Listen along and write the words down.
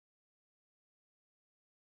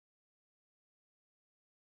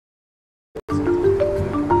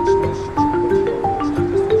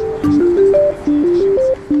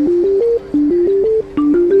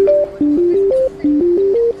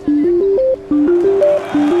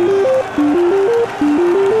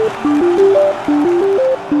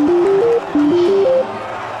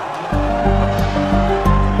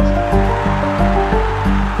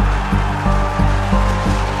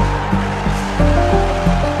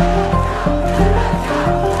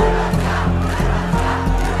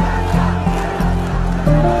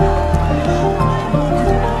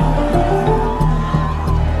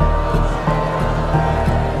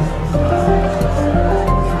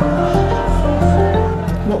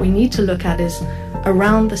what we need to look at is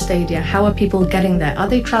around the stadia. How are people getting there? Are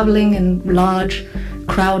they traveling in large,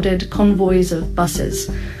 crowded convoys of buses?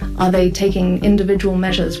 Are they taking individual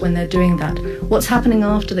measures when they're doing that? What's happening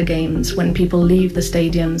after the games when people leave the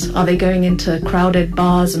stadiums? Are they going into crowded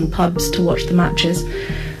bars and pubs to watch the matches?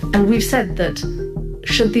 And we've said that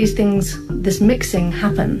should these things, this mixing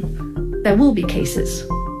happen, there will be cases.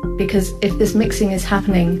 Because if this mixing is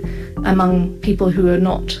happening among people who are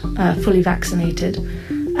not fully vaccinated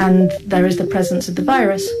and there is the presence of the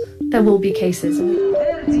virus, there will be cases.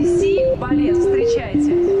 RDC, балет,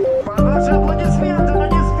 встречайте.